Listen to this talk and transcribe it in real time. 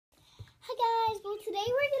Well, today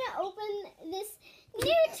we're going to open this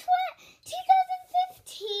new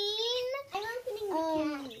 2015. I'm opening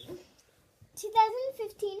the cat.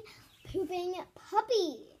 2015 Pooping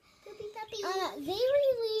Puppy. Poopy puppy. They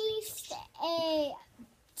released a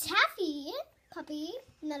Taffy puppy,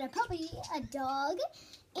 not a puppy, a dog,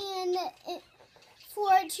 and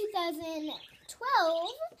for 2012,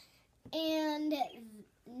 and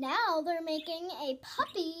now they're making a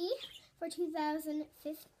puppy for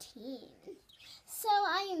 2015. So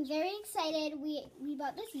I am very excited. We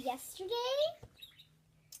bought this yesterday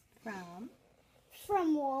from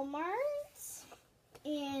Walmart,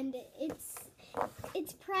 and its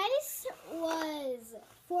price was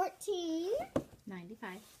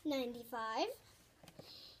 $14.95.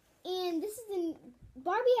 And this is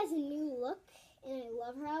Barbie has a new look, and I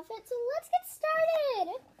love her outfit. So let's get started.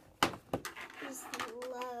 I just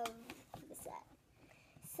love the set.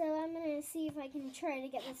 So I'm gonna see if I can try to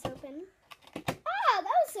get this open. Ah, that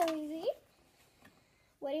was so easy.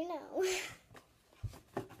 What do you know?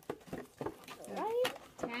 Right?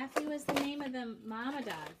 Taffy was the name of the mama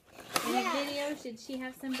dog. In a video, did she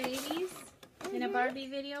have some babies? In a Barbie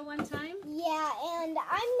video one time? Yeah, and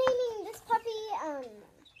I'm naming this puppy,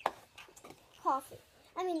 Coffee.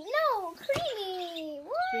 No, Creamy.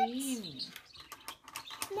 What? Creamy.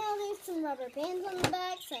 Now there's some rubber bands on the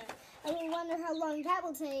back, so I will wonder how long that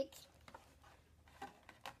will take.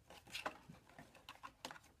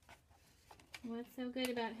 What's so good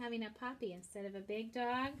about having a puppy instead of a big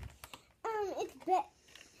dog?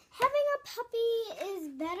 Having a puppy is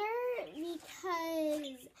better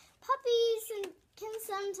because puppies can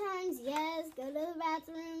sometimes, go to the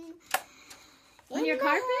bathroom. On your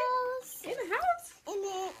carpet? House. In the house?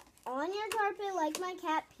 On your carpet, like my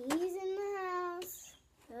cat pees in the house.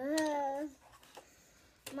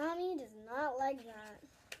 Mommy does not like that.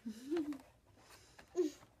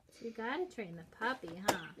 You gotta train the puppy,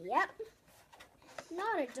 huh? Yep.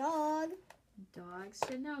 Not a dog. Dogs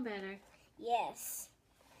should know better. Yes.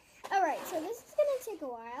 Alright, so this is going to take a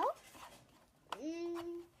while.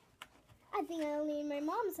 I think I'll need my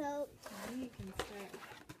mom's help. You can start.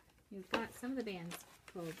 You've got some of the bands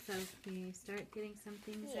pulled, so can you start getting some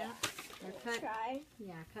things out? Or cut. Try.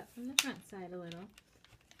 Yeah, cut from the front side a little.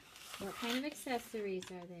 What kind of accessories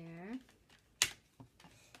are there?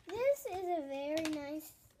 This is a very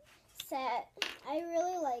nice set. I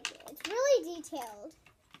really like it. It's really detailed.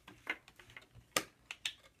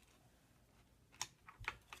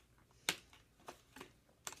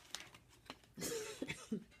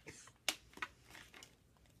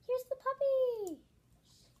 Here's the puppy.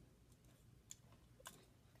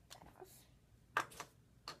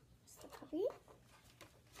 Here's the puppy.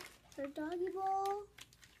 Her doggy bowl.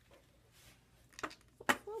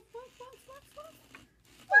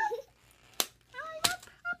 I'm a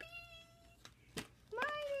puppy.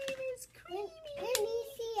 My name is Creamy. Let me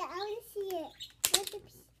see it. I want to see it.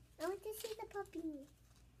 I want to see the puppy.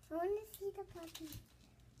 I want to see the puppy.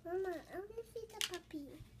 Mama, I want to see the puppy.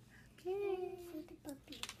 Okay. I want to see the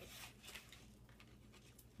puppy.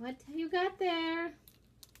 What have you got there?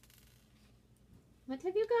 What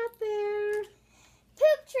have you got there?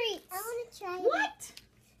 Poop treats. I want to try it. What?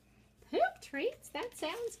 Poop treats? That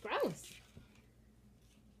sounds gross.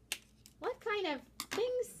 What kind of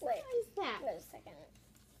things is that? Wait a second.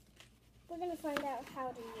 We're going to find out how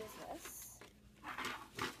to use this.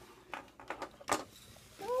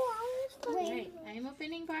 Alright, I'm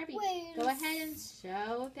opening Barbie. Wait. Go ahead and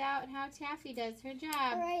show out how Taffy does her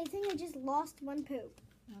job. Alright, I think I just lost one poop.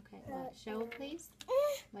 Okay, well, show please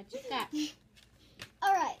what you got.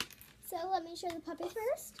 Alright, so let me show the puppy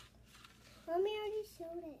first. Mommy already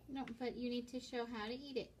showed it. No, but you need to show how to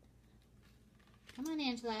eat it. Come on,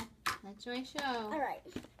 Angela. Let Joy show. Alright,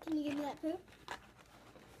 can you give me that poop?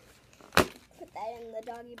 Put that in the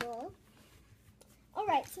doggy bowl.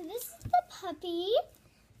 Alright, so this is the puppy.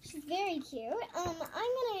 She's very cute. I'm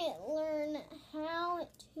gonna learn how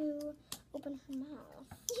to open her mouth.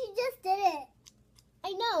 She just did it.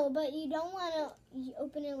 I know, but you don't want to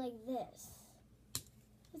open it like this.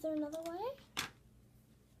 Is there another way?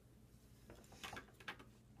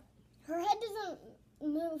 Her head doesn't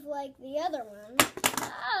move like the other one.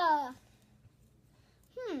 Ah.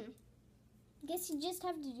 Guess you just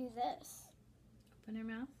have to do this. Open her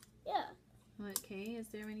mouth. Yeah, Okay, is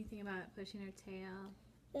there anything about pushing her tail?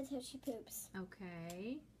 that's how she poops.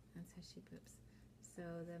 Okay, that's how she poops. So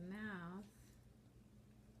the mouth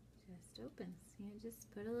just opens. You just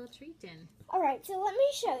put a little treat in. All right, so let me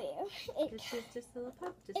show you. This is just a little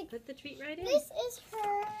pup. Just put the treat right in. This is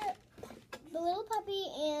her, the little puppy,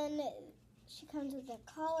 and she comes with a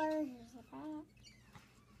collar. Here's the back.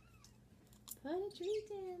 Put a treat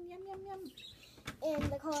in. Yum, yum, yum. And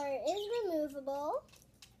the collar is removable,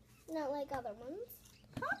 not like other ones.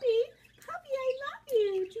 Poppy, I love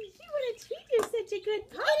you. Did you want to treat? You're such a good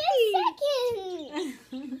In puppy. a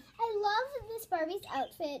second! I love this Barbie's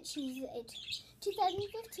outfit. She's a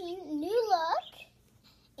 2015 new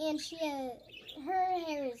look, and her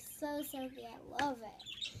hair is so silky. I love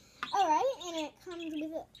it. All right, and it comes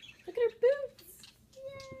with a Look at her boots.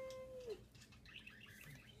 Yay!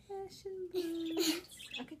 Fashion boots.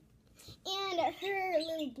 Okay. and her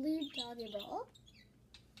little blue doggy ball.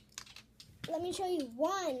 Let me show you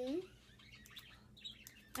one.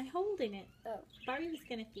 I'm holding it. Oh. Barbie was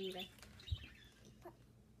gonna feed her.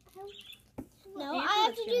 No, Angela's I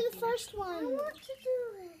have to gonna do the feed her. first one. I want to do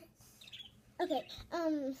it. Okay,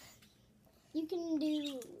 you can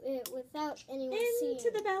do it without anyone seeing.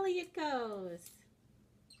 Into the belly it goes.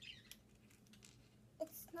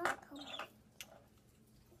 It's not coming.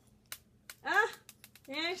 Ah,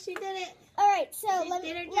 there she did it. All right, so She let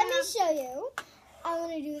did her me job. show you. I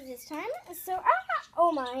want to do it this time. So,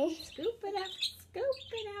 oh my! Scoop it up. Scoop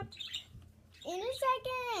it up. In a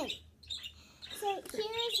second. So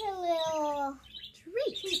here's her little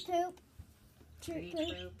Treat. poop. Treat Poop.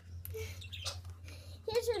 poop.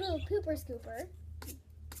 Here's her little pooper scooper.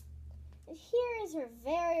 And here is her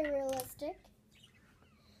very realistic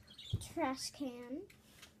trash can.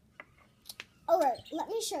 Alright, let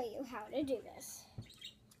me show you how to do this.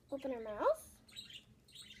 Open her mouth.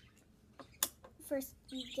 First,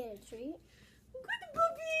 you get a treat. Good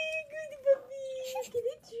puppy. Good puppy. Get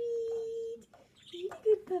a treat. Really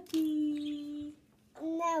good puppy.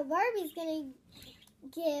 Now Barbie's gonna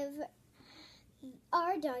give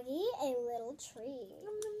our doggy a little treat.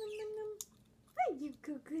 Nom, nom, nom, nom, nom. There you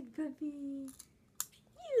go, good puppy.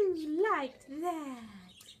 You liked that.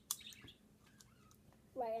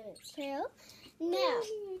 Right on its tail. Now, Your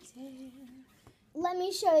tail. let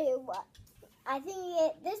me show you what. I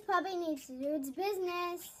think this puppy needs to do its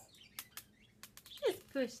business. Just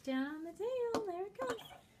push down the tail. There it goes.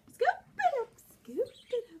 Scoop it up. Scoop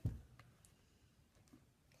it up.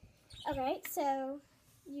 Okay, so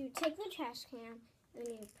you take the trash can and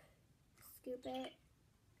you scoop it.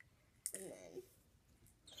 And then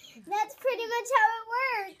that's pretty much how it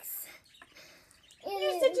works.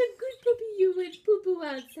 You're such a good puppy. You went poo-poo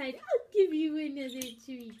outside. I'll give you another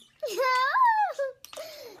treat.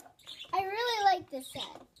 I really like this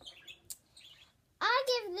set. I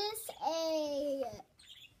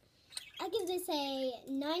give this a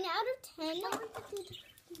 9 out of 10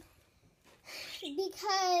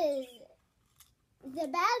 because the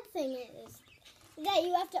bad thing is that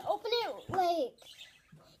you have to open it with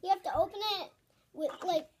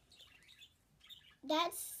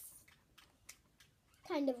that's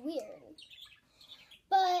kind of weird.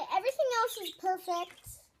 But everything else is perfect.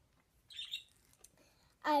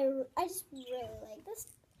 I just really like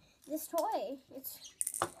this toy.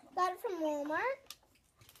 Got it from Walmart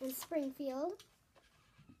in Springfield.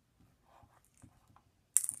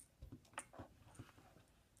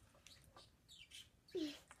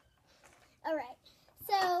 Alright,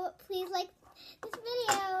 so please like this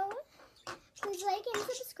video. Please like and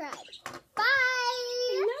subscribe. Bye!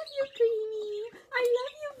 I love you,